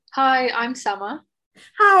Hi, I'm Sama.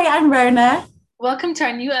 Hi, I'm Rona. Welcome to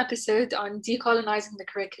our new episode on decolonizing the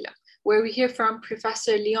curriculum, where we hear from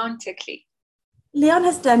Professor Leon Tickley. Leon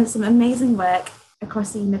has done some amazing work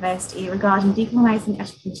across the university regarding decolonising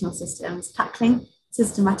educational systems, tackling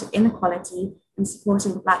systematic inequality, and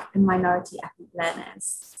supporting Black and minority ethnic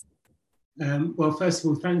learners. Well, first of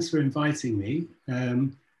all, thanks for inviting me.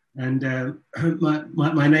 And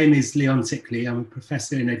my name is Leon Tickley. I'm a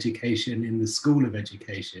professor in education in the School of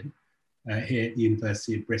Education here at the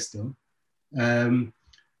University of Bristol.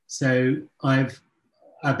 So I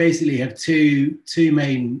basically have two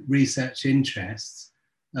main research interests.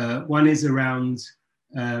 One is around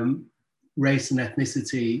race and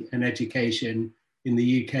ethnicity and education in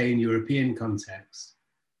the UK and European context.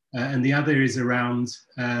 And the other is around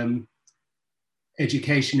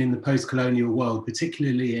education in the post-colonial world,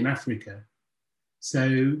 particularly in Africa.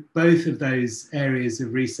 So both of those areas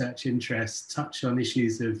of research interest touch on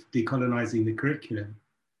issues of decolonising the curriculum.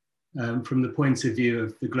 From the point of view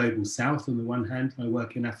of the global south, on the one hand, I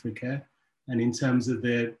work in Africa, and in terms of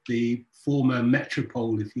the former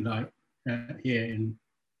metropole, if you like, here in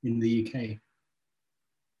the UK.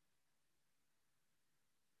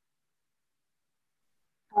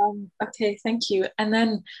 Okay, thank you. And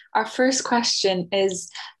then our first question is,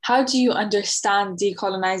 how do you understand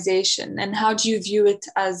decolonization and how do you view it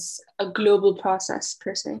as a global process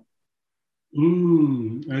per se?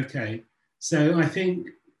 Okay, so I think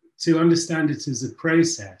to understand it as a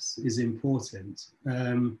process is important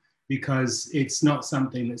because it's not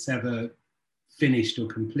something that's ever finished or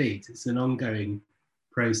complete. It's an ongoing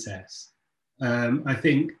process. I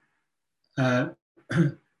think,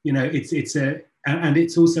 and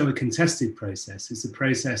it's also a contested process. It's a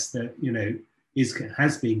process that,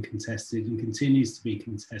 has been contested and continues to be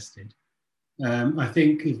contested. I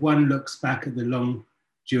think if one looks back at the long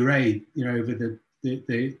durée, over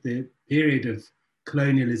the period of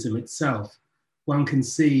colonialism itself, one can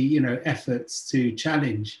see, efforts to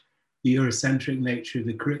challenge the Eurocentric nature of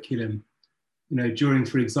the curriculum, during,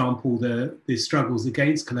 for example, the struggles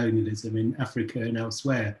against colonialism in Africa and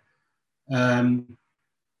elsewhere.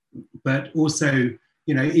 But also,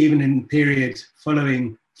 even in the period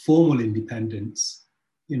following formal independence,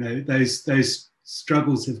 those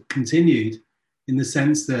struggles have continued in the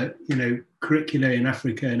sense that, curricula in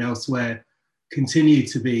Africa and elsewhere continue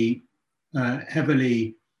to be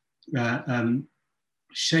heavily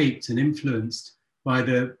shaped and influenced by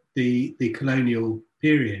the colonial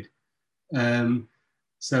period.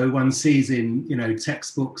 So one sees in,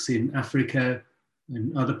 textbooks in Africa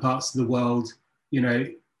and other parts of the world,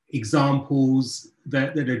 examples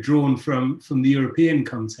that are drawn from the European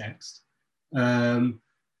context.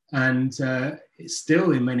 And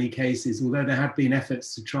still in many cases, although there have been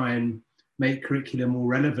efforts to try and make curriculum more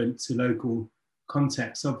relevant to local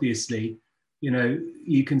contexts, obviously,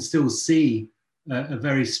 you can still see a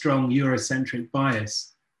very strong Eurocentric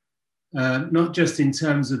bias, not just in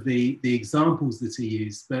terms of the examples that are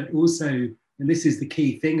used, but also, and this is the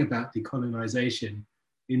key thing about decolonization,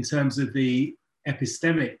 in terms of the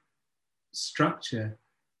epistemic structure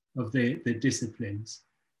of the disciplines,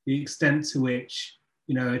 the extent to which,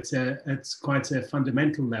 it's quite a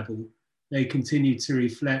fundamental level, they continue to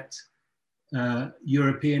reflect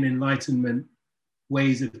European Enlightenment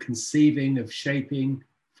ways of conceiving, of shaping,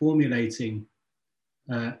 formulating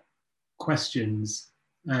questions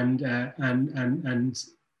and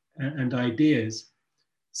ideas.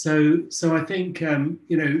 So I think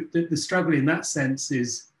the struggle in that sense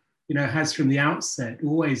is, has from the outset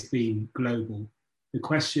always been global. The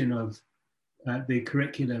question of the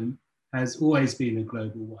curriculum has always been a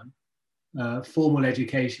global one. Formal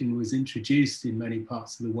education was introduced in many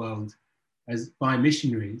parts of the world by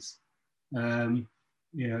missionaries, and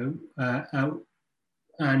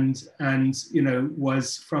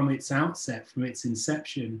was from its outset, from its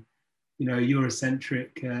inception,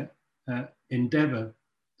 Eurocentric endeavor.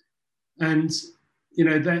 And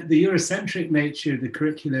the Eurocentric nature of the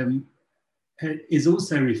curriculum is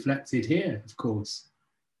also reflected here, of course.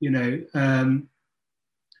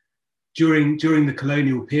 During the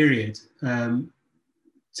colonial period,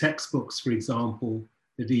 textbooks, for example,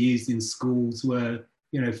 that are used in schools were,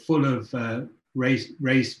 full of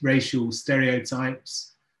racial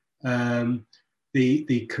stereotypes.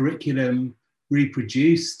 The curriculum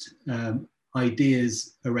reproduced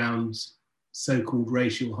ideas around so-called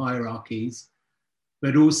racial hierarchies,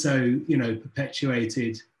 but also,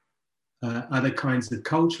 perpetuated other kinds of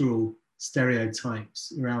cultural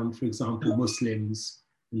stereotypes around, for example, Muslims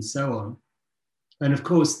and so on. And of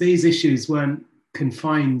course, these issues weren't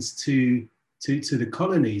confined to the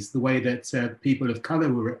colonies, the way that people of color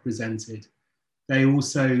were represented. they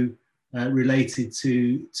also related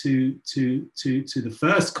to the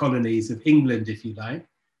first colonies of England, if you like,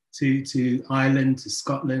 to Ireland, to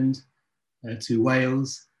Scotland, to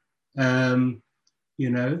Wales. You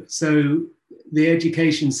know, so the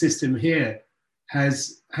education system here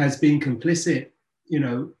has been complicit, you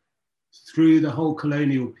know, through the whole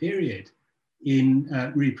colonial period in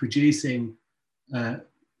reproducing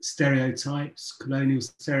stereotypes, colonial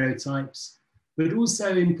stereotypes, but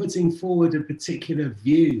also in putting forward a particular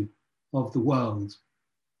view of the world,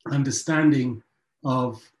 understanding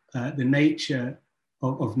of the nature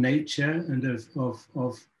of nature and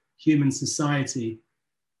of human society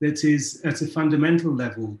that is at a fundamental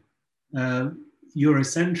level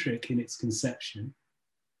Eurocentric in its conception.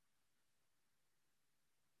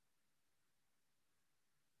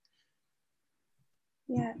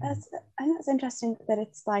 Yeah, I think that's interesting that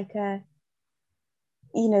it's like a,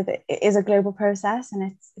 you know, that it is a global process, and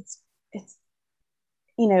it's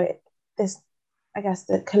you know, this, I guess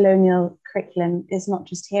the colonial curriculum is not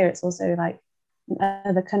just here, it's also like in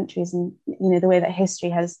other countries, and you know, the way that history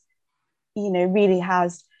has, you know, really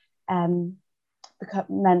has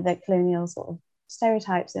meant that colonial sort of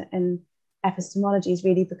stereotypes and epistemologies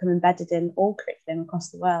really become embedded in all curriculum across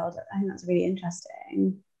the world. I think that's really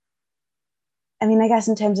interesting. I mean, I guess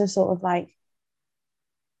in terms of sort of like,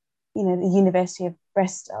 you know, the University of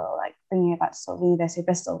Bristol, like bringing it back to sort of the University of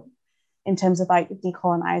Bristol, in terms of like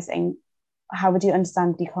decolonising, how would you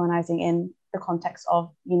understand decolonising in the context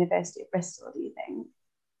of University of Bristol, do you think?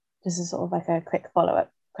 This is sort of like a quick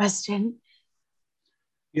follow-up question.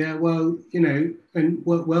 Yeah, well, you know, and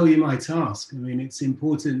well, you might ask. I mean, it's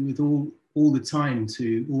important with all the time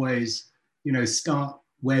to always, you know, start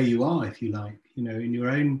where you are, if you like, you know, in your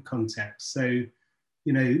own context. So,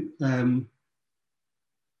 you know,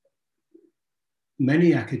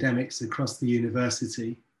 many academics across the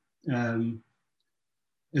university,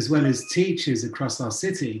 as well as teachers across our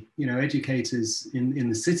city, you know, educators in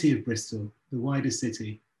the city of Bristol, the wider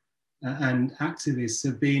city, and activists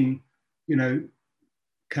have been, you know,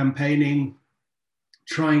 campaigning,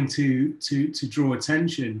 trying to draw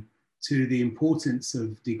attention to the importance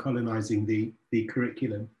of decolonising the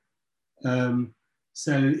curriculum.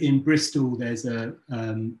 So in Bristol, there's there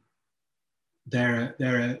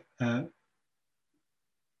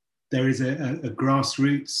is a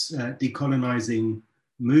grassroots decolonising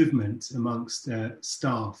movement amongst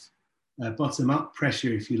staff, bottom-up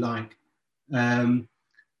pressure, if you like.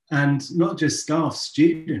 And not just staff,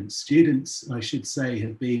 students, I should say,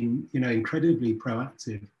 have been, you know, incredibly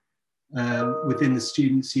proactive within the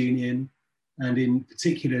Students' Union, and in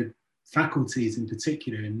particular faculties, in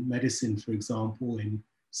particular in medicine, for example, in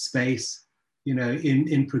space, you know,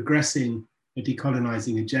 in progressing a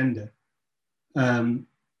decolonising agenda.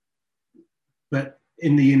 But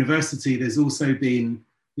in the university, there's also been,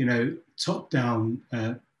 you know, top-down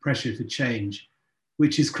pressure for change,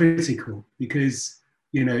 which is critical because,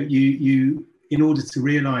 you know, you in order to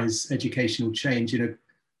realise educational change in a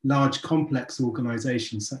large, complex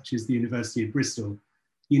organisation such as the University of Bristol,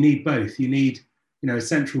 you need both. You need, you know, a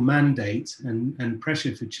central mandate and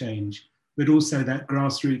pressure for change, but also that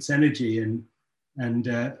grassroots energy and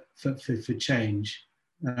for change.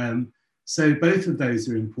 So both of those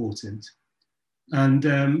are important. And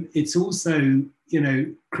it's also, you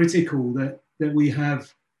know, critical that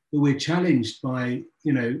we're challenged by,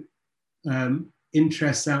 you know,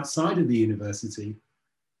 interests outside of the university.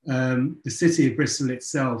 The city of Bristol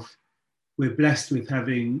itself, we're blessed with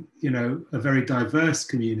having, you know, a very diverse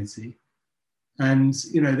community. And,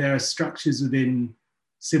 you know, there are structures within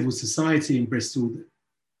civil society in Bristol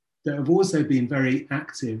that have also been very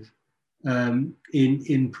active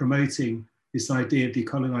in promoting this idea of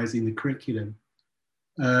decolonising the curriculum.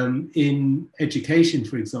 In education,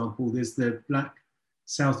 for example, there's the Black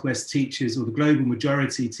Southwest Teachers, or the Global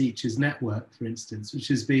Majority Teachers Network, for instance, which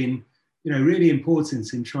has been, you know, really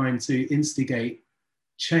important in trying to instigate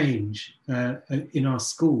change in our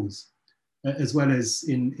schools, as well as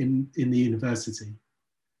in the university.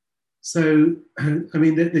 So, I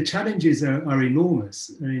mean, the challenges are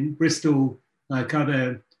enormous. I mean, Bristol, like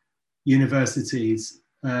other universities,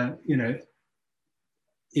 you know,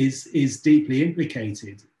 is deeply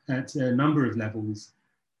implicated at a number of levels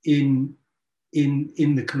in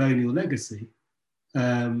the colonial legacy.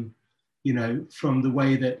 You know, from the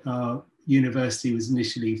way that our university was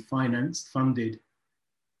initially financed, funded,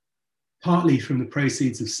 partly from the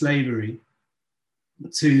proceeds of slavery,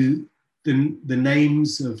 to the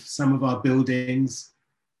names of some of our buildings.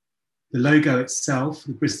 The logo itself,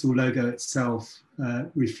 the Bristol logo itself,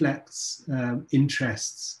 reflects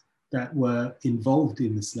interests that were involved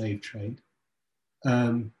in the slave trade.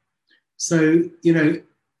 So,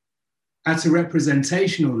 at a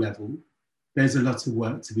representational level, there's a lot of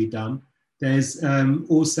work to be done. There's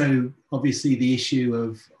also obviously the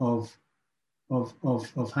issue of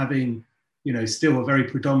having, still a very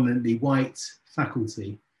predominantly white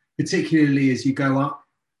faculty, particularly as you go up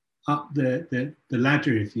the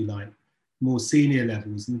ladder, if you like, more senior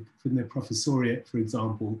levels, and from the professoriate, for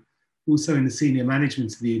example, also in the senior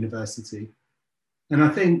management of the university. And I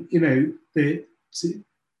think,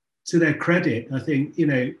 to their credit, I think,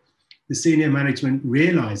 the senior management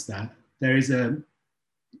realised that there is an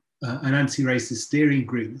anti-racist steering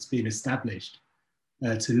group that's been established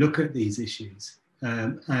to look at these issues.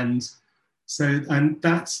 And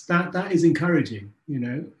that is encouraging.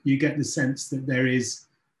 You get the sense that there is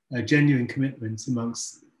a genuine commitment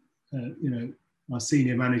amongst, our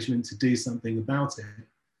senior management to do something about it.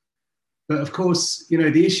 But of course,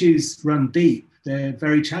 the issues run deep. They're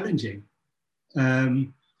very challenging.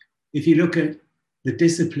 If you look at the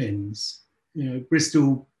disciplines,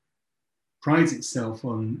 Bristol prides itself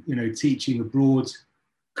on, teaching a broad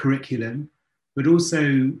curriculum, but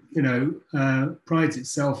also, prides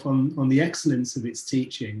itself on the excellence of its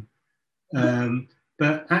teaching.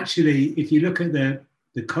 But actually, if you look at the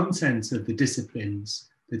content of the disciplines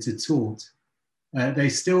that are taught, they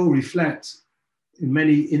still reflect, in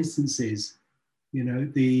many instances,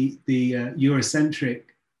 the Eurocentric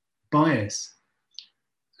bias.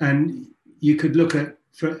 And you could look at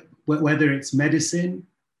whether it's medicine,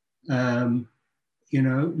 looking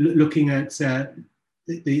at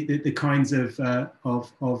the kinds of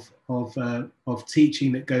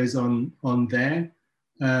teaching that goes on there,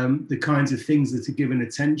 the kinds of things that are given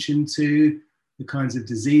attention to, the kinds of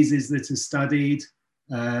diseases that are studied,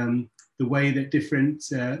 the way that different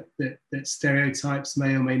that stereotypes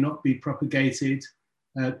may or may not be propagated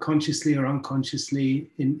consciously or unconsciously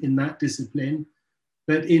in that discipline.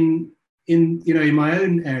 But in my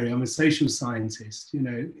own area, I'm a social scientist.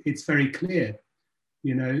 It's very clear.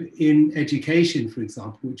 In education, for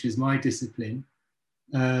example, which is my discipline,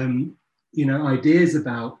 ideas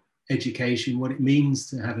about education, what it means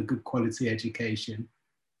to have a good quality education,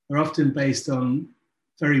 are often based on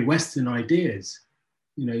very Western ideas,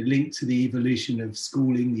 linked to the evolution of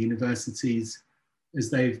schooling, the universities, as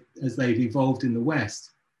they've evolved in the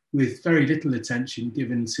West, with very little attention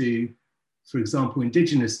given to, for example,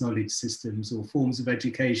 indigenous knowledge systems or forms of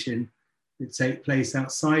education that take place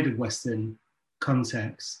outside of Western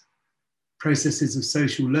contexts, processes of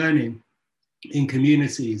social learning in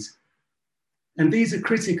communities. And these are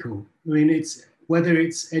critical. It's whether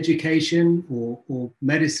it's education or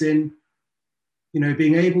medicine,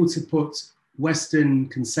 being able to put Western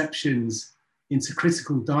conceptions into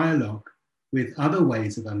critical dialogue with other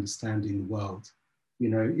ways of understanding the world,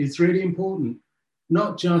 is really important.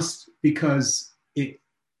 Not just because it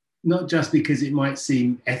might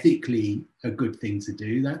seem ethically a good thing to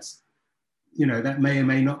do. That's, that may or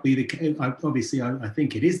may not be the case. Obviously, I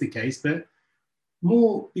think it is the case, but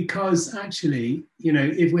more because actually,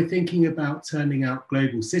 if we're thinking about turning out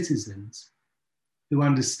global citizens who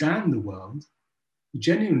understand the world, who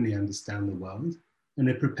genuinely understand the world, and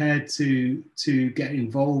are prepared to get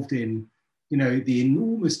involved in, the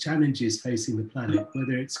enormous challenges facing the planet,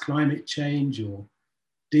 whether it's climate change or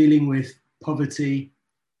dealing with poverty,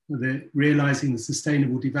 or realizing the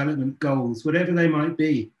sustainable development goals, whatever they might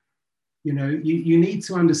be, you need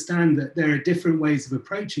to understand that there are different ways of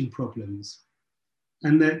approaching problems,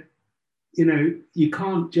 and that, you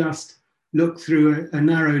can't just look through a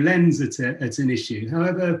narrow lens at an issue.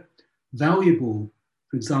 However valuable,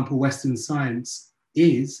 for example, Western science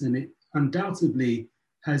is, and it undoubtedly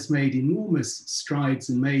has made enormous strides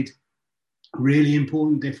and made really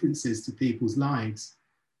important differences to people's lives.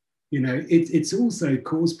 It's also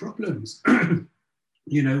caused problems,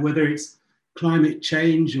 whether it's climate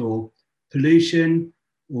change or pollution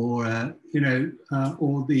or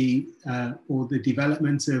the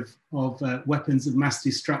development of weapons of mass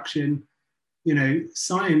destruction.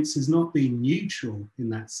 Science has not been neutral in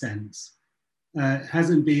that sense. It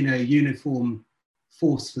hasn't been a uniform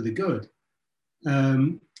force for the good.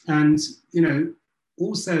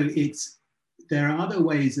 Also there are other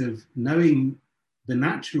ways of knowing the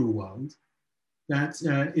natural world that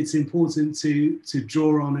it's important to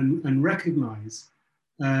draw on and recognize.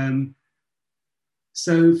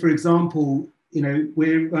 So, for example,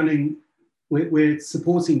 we're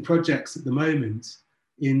supporting projects at the moment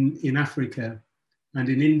in Africa and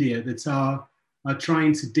in India that are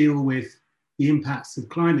trying to deal with the impacts of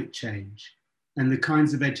climate change and the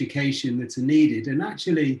kinds of education that are needed. And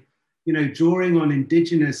actually, drawing on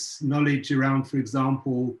indigenous knowledge around, for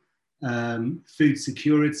example, food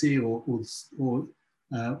security or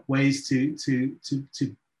ways to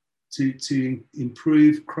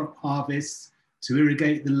improve crop harvests, to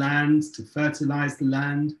irrigate the land, to fertilize the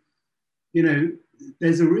land. You know,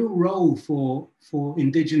 there's a real role for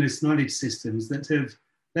indigenous knowledge systems that have,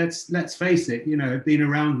 let's face it, you know, have been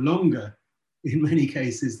around longer in many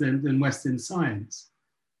cases than Western science.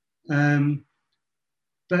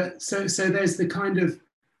 But so there's the kind of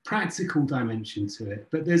practical dimension to it,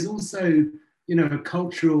 but there's also, you know, a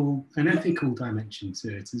cultural and ethical dimension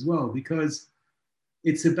to it as well, because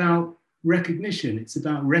it's about recognition. It's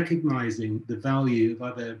about recognizing the value of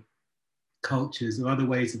other cultures, of other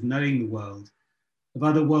ways of knowing the world, of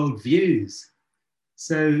other world views.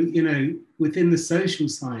 So, you know, within the social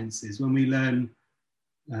sciences, when we learn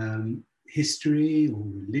history or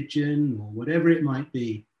religion or whatever it might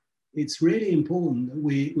be, it's really important that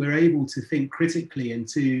we're able to think critically and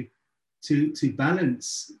to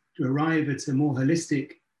balance, to arrive at a more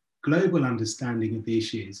holistic global understanding of the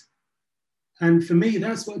issues. And for me,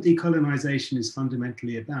 that's what decolonization is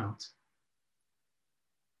fundamentally about.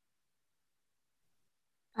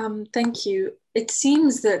 Thank you. It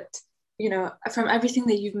seems that, you know, from everything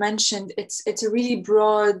that you've mentioned, it's a really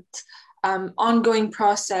broad, ongoing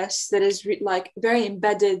process that is like very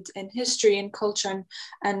embedded in history and culture,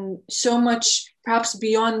 and so much perhaps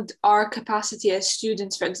beyond our capacity as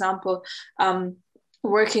students, for example,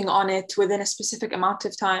 working on it within a specific amount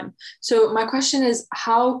of time. So my question is,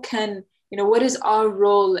 how can, you know, what is our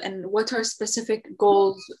role and what are specific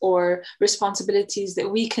goals or responsibilities that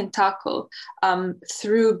we can tackle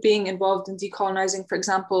through being involved in decolonizing, for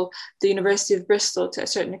example, the University of Bristol to a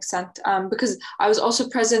certain extent? Because I was also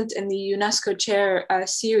present in the UNESCO Chair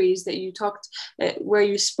series that you talked, where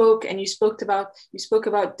you spoke about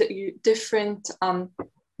different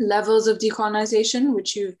levels of decolonization,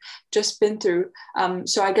 which you've just been through.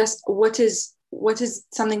 So I guess what is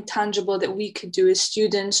something tangible that we could do as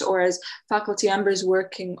students or as faculty members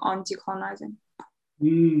working on decolonizing?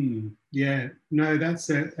 Yeah, no, that's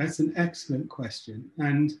an excellent question.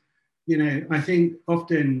 And, you know, I think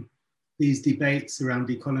often these debates around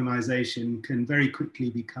decolonization can very quickly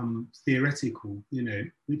become theoretical, you know,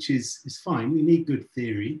 which is fine. We need good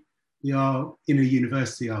theory. We are in a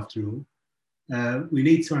university after all. We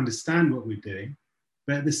need to understand what we're doing.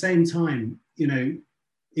 But at the same time, you know,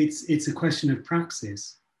 it's a question of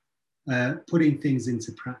praxis, putting things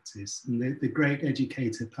into practice. And the great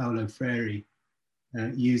educator Paulo Freire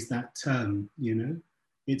used that term, you know,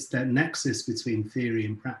 it's that nexus between theory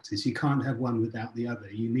and practice. You can't have one without the other.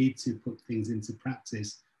 You need to put things into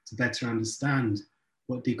practice to better understand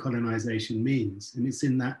what decolonization means. And it's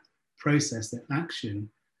in that process, that action,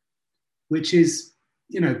 which is,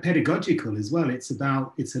 you know, pedagogical as well. It's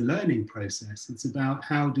a learning process. It's about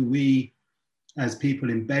how do we, as people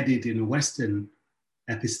embedded in a Western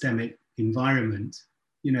epistemic environment,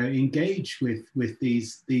 you know, engage with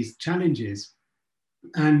these challenges.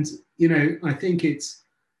 And, you know, I think it's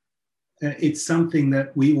something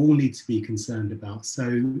that we all need to be concerned about. So,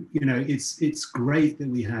 you know, it's great that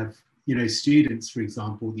we have, you know, students, for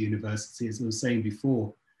example, at the university, as I was saying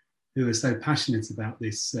before, who are so passionate about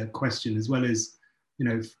this question, as well as, you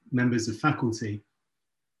know, members of faculty.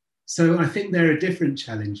 So I think there are different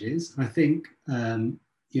challenges. I think,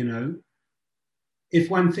 you know, if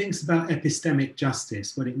one thinks about epistemic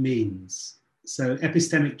justice, what it means. So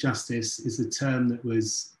epistemic justice is a term that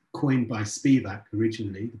was coined by Spivak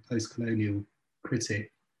originally, the post-colonial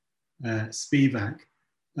critic, Spivak,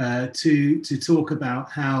 to talk about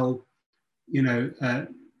how, you know,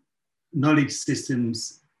 knowledge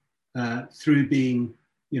systems, through being,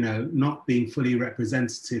 you know, not being fully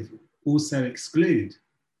representative, also exclude.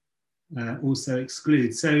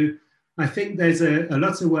 So I think there's a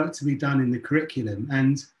lot of work to be done in the curriculum.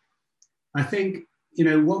 And I think, you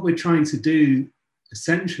know, what we're trying to do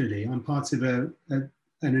centrally, I'm part of an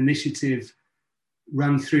initiative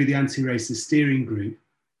run through the Anti-Racist Steering Group.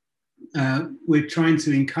 We're trying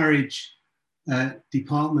to encourage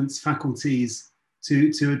departments, faculties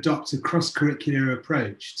to adopt a cross-curricular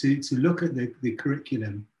approach, to look at the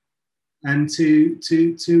curriculum and to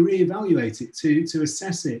reevaluate it, to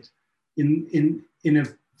assess it in a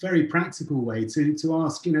very practical way, to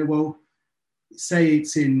ask, you know, well, say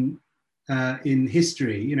it's in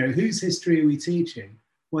history, you know, whose history are we teaching?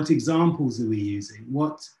 What examples are we using?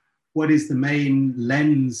 What is the main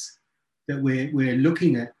lens that we're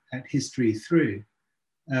looking at history through?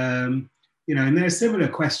 You know, and there are similar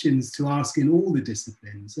questions to ask in all the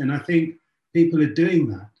disciplines. And I think people are doing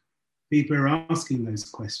that. People are asking those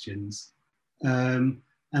questions. And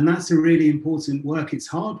that's a really important work. It's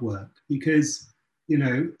hard work because, you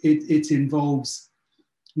know, it involves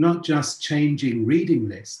not just changing reading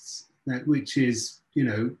lists, which is you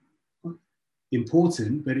know,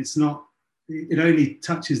 important, but it's not, it only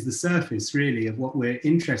touches the surface really of what we're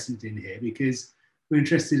interested in here, because we're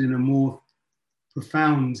interested in a more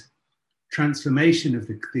profound transformation of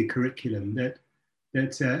the curriculum that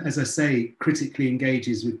as I say, critically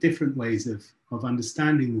engages with different ways of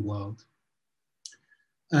understanding the world.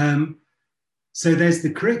 So there's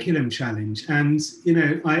the curriculum challenge, and you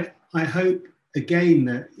know, I hope again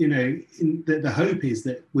that, you know, that the hope is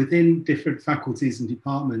that within different faculties and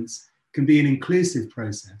departments can be an inclusive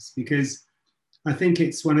process, because I think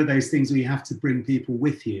it's one of those things where you have to bring people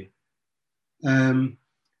with you.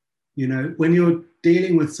 You know, when you're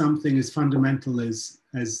dealing with something as fundamental as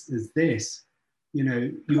this, you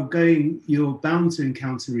know, you're bound to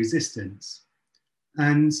encounter resistance,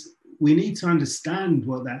 and we need to understand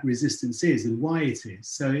what that resistance is and why it is.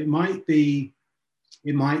 So it might be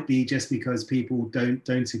just because people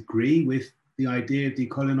don't agree with the idea of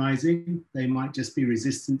decolonizing. They might just be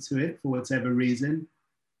resistant to it for whatever reason.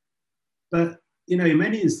 But you know, in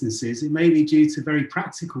many instances, it may be due to very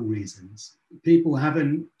practical reasons. People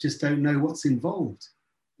just don't know what's involved.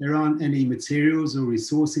 There aren't any materials or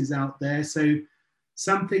resources out there. So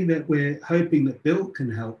something that we're hoping that Built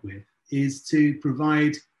can help with is to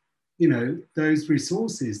provide, you know, those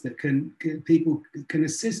resources that can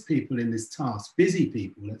assist people in this task. Busy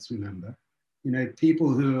people, let's remember, you know, people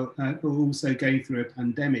who are also going through a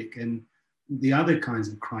pandemic and the other kinds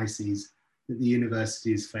of crises that the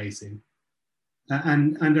university is facing.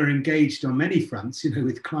 And are engaged on many fronts, you know,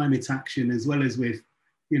 with climate action as well as with,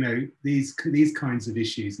 you know, these kinds of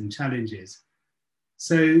issues and challenges.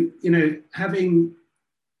 So, you know, having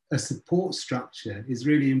a support structure is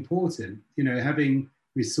really important. You know, having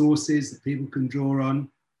resources that people can draw on,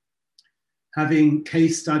 having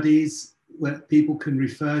case studies where people can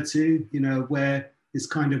refer to, you know, where this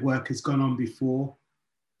kind of work has gone on before,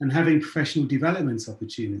 and having professional development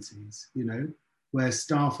opportunities, you know, where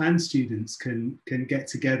staff and students can get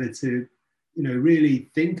together to, you know, really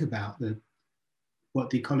think about what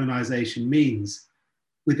decolonization means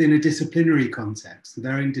within a disciplinary context,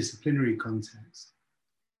 their own disciplinary context.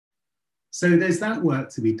 So there's that work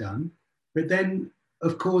to be done. But then,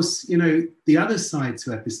 of course, you know, the other side to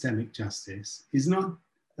epistemic justice is not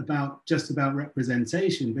just about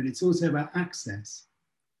representation, but it's also about access.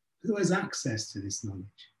 Who has access to this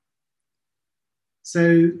knowledge?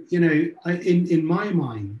 So, you know, in my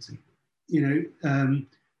mind, you know,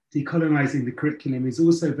 decolonizing the curriculum is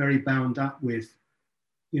also very bound up with,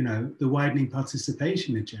 you know, the widening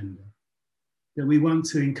participation agenda, that we want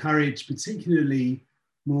to encourage particularly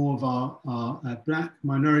more of our Black,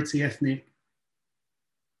 minority, ethnic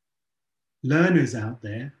learners out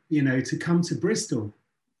there, you know, to come to Bristol,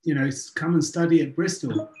 you know, come and study at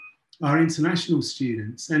Bristol, our international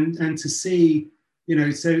students, and to see, you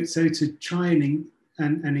know, so to try and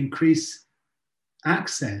increase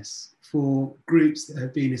access for groups that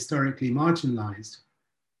have been historically marginalized,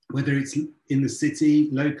 whether it's in the city,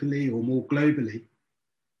 locally, or more globally.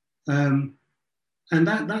 And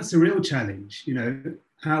that's a real challenge, you know,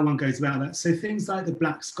 how one goes about that. So things like the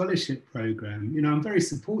Black Scholarship Programme, you know, I'm very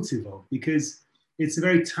supportive of, because it's a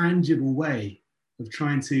very tangible way of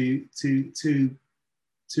trying to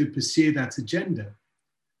pursue that agenda.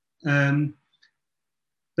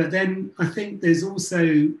 But then I think there's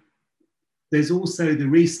also the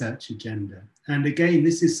research agenda. And again,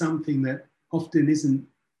 this is something that often isn't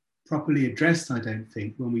properly addressed, I don't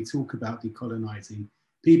think, when we talk about decolonizing.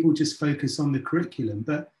 People just focus on the curriculum.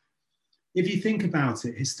 But if you think about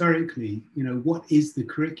it historically, you know, what is the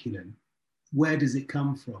curriculum? Where does it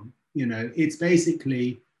come from? You know, it's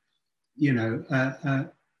basically, you know,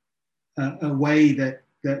 a way that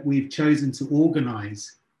we've chosen to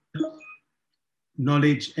organize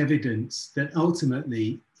knowledge, evidence that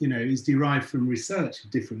ultimately, you know, is derived from research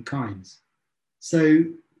of different kinds. So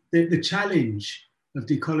the challenge of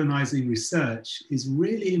decolonizing research is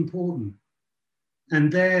really important.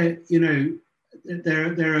 And there, you know,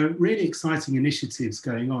 there are really exciting initiatives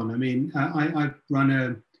going on. I mean, I run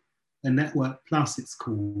a Network Plus, it's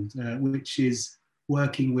called, which is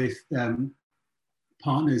working with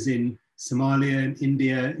partners in Somalia, in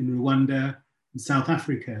India, in Rwanda, in South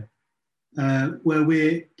Africa, where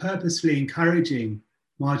we're purposefully encouraging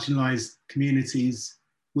marginalized communities,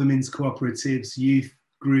 women's cooperatives, youth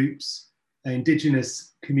groups,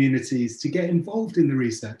 indigenous communities to get involved in the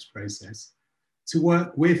research process, to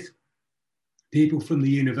work with people from the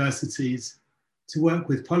universities, to work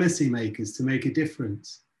with policymakers to make a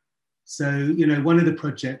difference. So, you know, one of the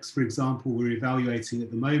projects, for example, we're evaluating at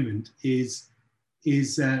the moment is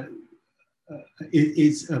a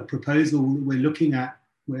proposal we're looking at,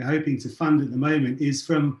 we're hoping to fund at the moment, is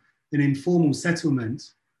from an informal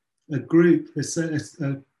settlement, a group,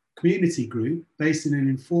 a community group based in an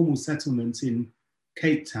informal settlement in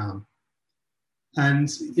Cape Town. And,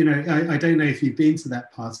 you know, I don't know if you've been to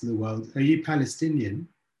that part of the world. Are you Palestinian?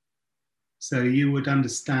 So you would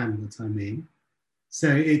understand what I mean. So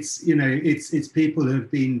it's, you know, it's people who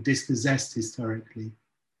have been dispossessed historically,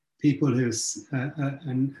 people who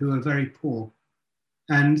are very poor,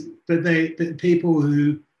 but people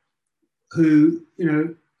who you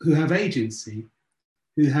know, who have agency,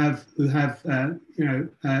 who have you know,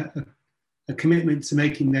 a commitment to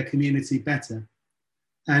making their community better,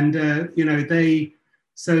 and you know, they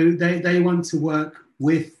want to work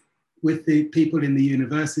with the people in the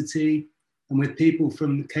university and with people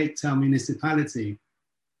from the Cape Town municipality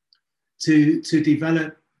to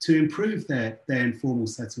develop, to improve their informal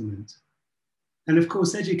settlement. And of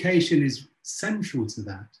course, education is central to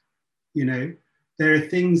that. You know, there are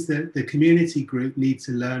things that the community group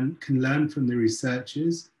can learn from the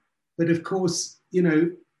researchers. But of course, you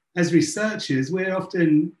know, as researchers, we're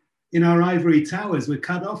often in our ivory towers, we're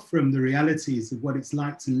cut off from the realities of what it's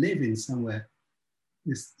like to live in somewhere,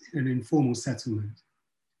 an informal settlement.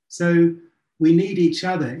 So we need each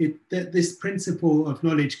other. This principle of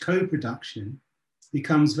knowledge co-production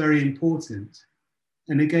becomes very important.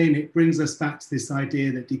 And again, it brings us back to this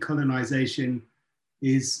idea that decolonization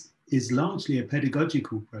is largely a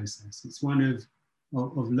pedagogical process. It's one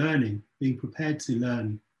of learning, being prepared to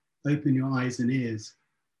learn, open your eyes and ears.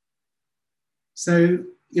 So,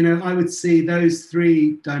 you know, I would see those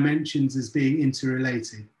three dimensions as being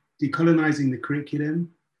interrelated: decolonizing the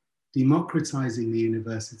curriculum, democratizing the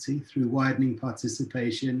university through widening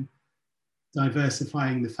participation,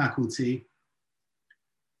 diversifying the faculty,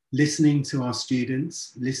 listening to our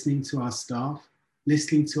students, listening to our staff,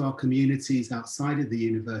 listening to our communities outside of the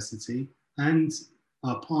university and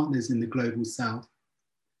our partners in the global south.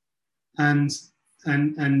 And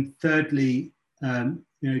thirdly,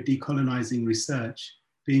 you know, decolonizing research,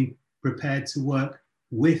 being prepared to work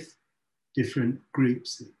with different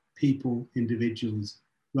groups, people, individuals,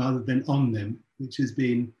 rather than on them, which has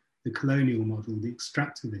been the colonial model, the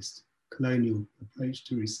extractivist colonial approach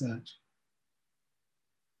to research.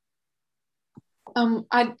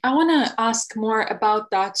 I want to ask more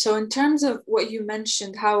about that. So in terms of what you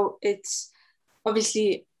mentioned, how it's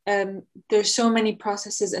obviously there's so many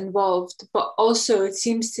processes involved, but also it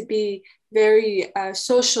seems to be very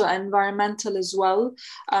social and environmental as well.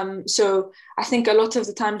 So I think a lot of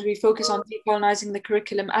the times we focus on decolonizing the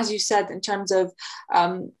curriculum, as you said, in terms of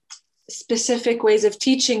specific ways of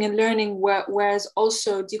teaching and learning, whereas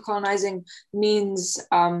also decolonizing means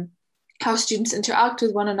how students interact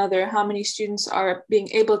with one another, how many students are being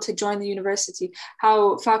able to join the university,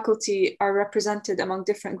 how faculty are represented among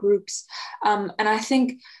different groups. And I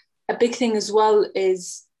think a big thing as well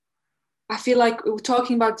is, I feel like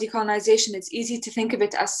talking about decolonization, it's easy to think of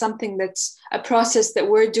it as something that's a process that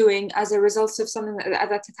we're doing as a result of something that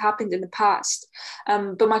had happened in the past.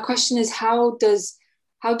 But my question is, how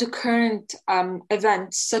do current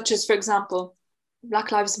events, such as, for example,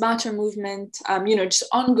 Black Lives Matter movement, you know, just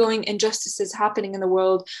ongoing injustices happening in the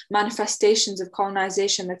world, manifestations of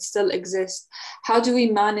colonization that still exist, how do we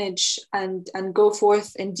manage and go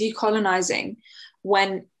forth in decolonizing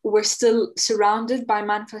when we're still surrounded by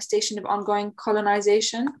manifestation of ongoing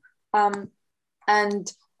colonization?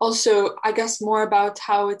 And also, I guess, more about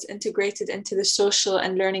how it's integrated into the social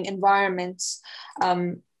and learning environments,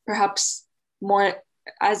 perhaps more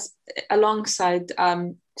as alongside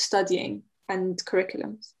studying and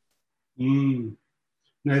curriculums.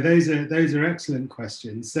 No, those are excellent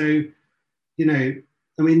questions. So, you know,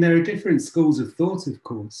 I mean, there are different schools of thought, of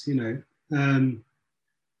course, you know.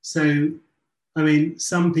 So, I mean,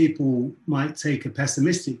 some people might take a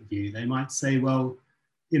pessimistic view. They might say, well,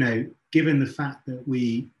 you know, given the fact that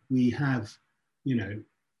we have, you know,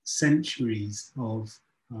 centuries of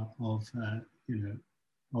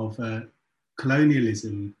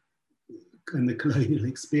colonialism and the colonial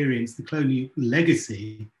experience, the colonial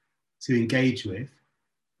legacy to engage with,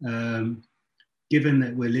 given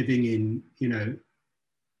that we're living in, you know,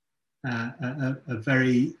 a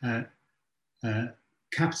very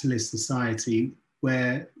capitalist society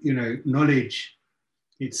where, you know, knowledge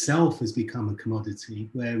itself has become a commodity,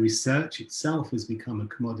 where research itself has become a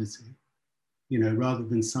commodity, you know, rather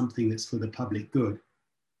than something that's for the public good.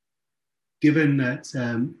 Given that,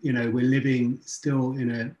 you know, we're living still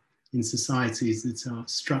in societies that are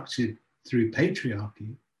structured through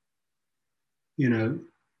patriarchy, you know,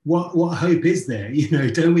 what hope is there? You know,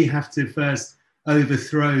 don't we have to first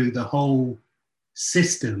overthrow the whole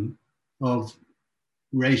system of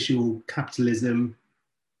racial capitalism,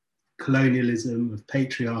 colonialism, of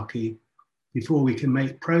patriarchy, before we can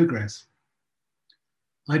make progress.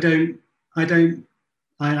 I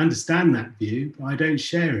understand that view, but I don't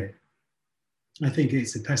share it. I think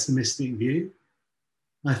it's a pessimistic view.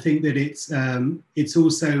 I think that it's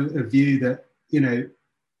also a view that,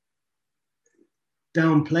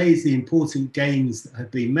 downplays the important gains that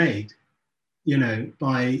have been made,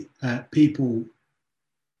 by people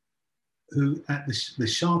who at the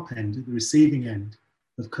sharp end, at the receiving end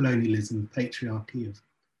of colonialism, patriarchy,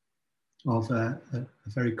 of a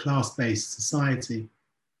very class-based society,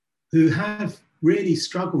 who have really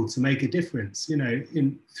struggled to make a difference,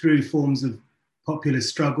 through forms of popular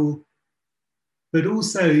struggle, but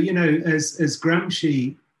also, as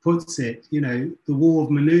Gramsci puts it, the war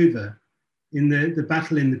of maneuver, in the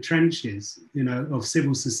battle in the trenches, of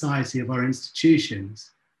civil society, of our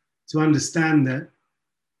institutions, to understand that,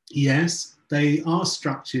 yes, they are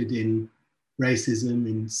structured in racism,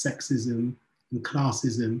 in sexism, in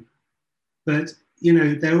classism, but,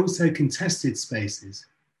 they're also contested spaces.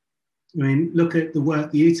 I mean, look at the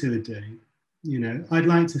work you two are doing. I'd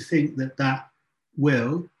like to think that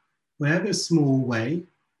will, whatever small way,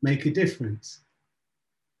 make a difference.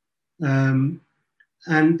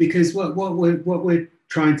 And because what we're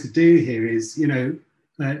trying to do here is,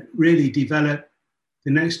 really develop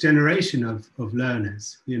the next generation of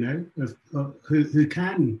learners, who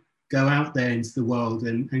can go out there into the world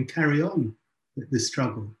and carry on the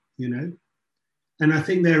struggle, And I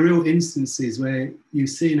think there are real instances where you've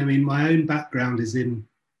seen, I mean, my own background is in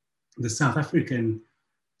the South African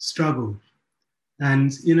struggle.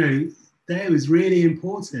 And, there it was really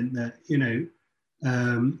important that,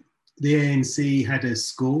 the ANC had a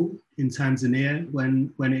school in Tanzania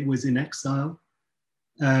when it was in exile,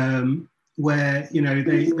 where,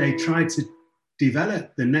 they tried to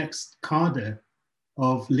develop the next cadre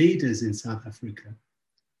of leaders in South Africa.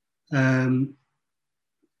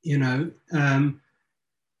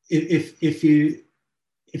 If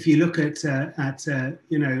you look at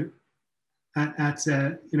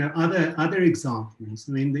other examples,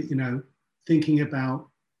 I mean, thinking about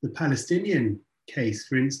the Palestinian case,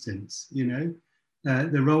 for instance,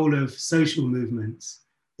 the role of social movements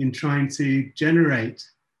in trying to generate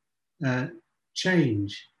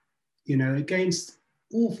change, against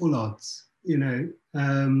awful odds,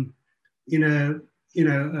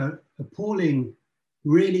 appalling,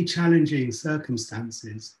 really challenging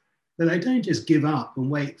circumstances. But they don't just give up and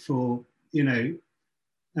wait for, the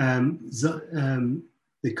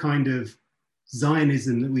kind of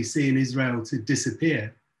Zionism that we see in Israel to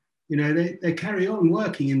disappear. They carry on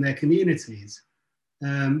working in their communities,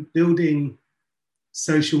 building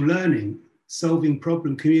social learning, solving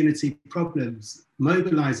community problems,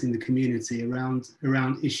 mobilizing the community around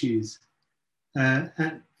issues,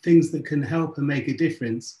 things that can help and make a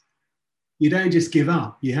difference. You don't just give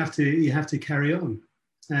up. You have to carry on.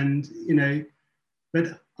 And,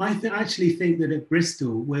 but I actually think that at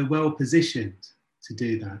Bristol, we're well positioned to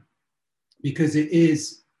do that, because it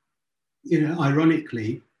is,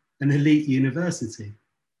 ironically, an elite university.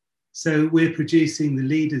 So we're producing the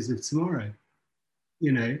leaders of tomorrow.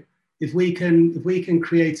 If we can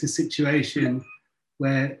create a situation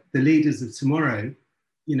where the leaders of tomorrow,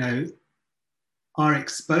 are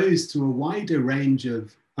exposed to a wider range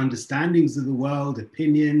of understandings of the world,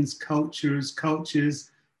 opinions, cultures,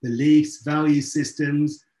 beliefs, value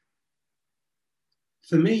systems,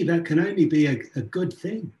 for me, that can only be a good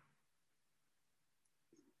thing.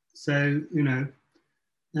 So,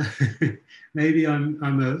 maybe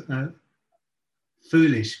I'm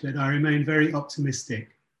foolish, but I remain very optimistic.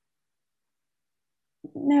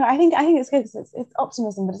 No, I think it's good because it's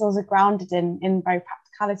optimism, but it's also grounded in very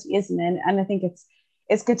practicality, isn't it? And I think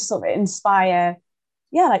it's good to sort of inspire,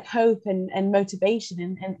 like hope and motivation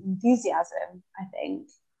and enthusiasm, I think,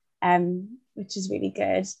 which is really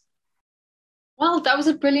good. Well, that was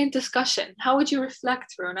a brilliant discussion. How would you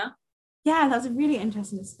reflect, Rona? Yeah, that was a really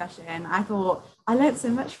interesting discussion. I thought I learned so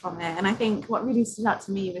much from it. And I think what really stood out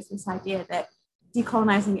to me was this idea that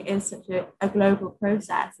decolonising is such a global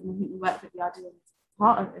process. And I think the work that we are doing is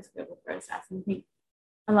part of this global process. And I think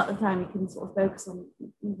a lot of the time we can sort of focus on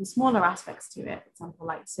the smaller aspects to it, for example,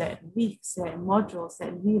 like certain weeks, certain modules,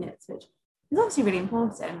 certain units, which is obviously really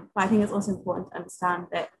important. But I think it's also important to understand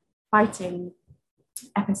that fighting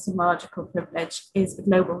epistemological privilege is a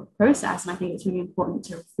global process, and I think it's really important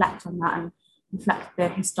to reflect on that and reflect the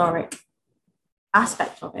historic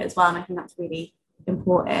aspect of it as well, and I think that's really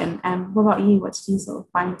important. What about you? What did you sort of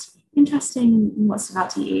find interesting and what stood out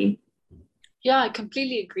to you? Yeah, I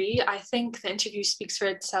completely agree. I think the interview speaks for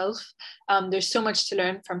itself. There's so much to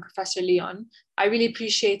learn from Professor Leon. I really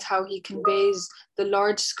appreciate how he conveys the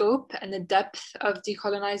large scope and the depth of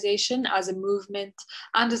decolonization as a movement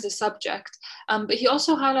and as a subject. But he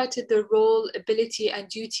also highlighted the role, ability, and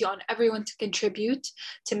duty on everyone to contribute,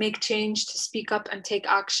 to make change, to speak up and take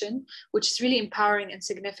action, which is really empowering and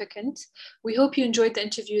significant. We hope you enjoyed the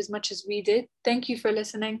interview as much as we did. Thank you for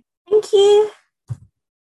listening. Thank you.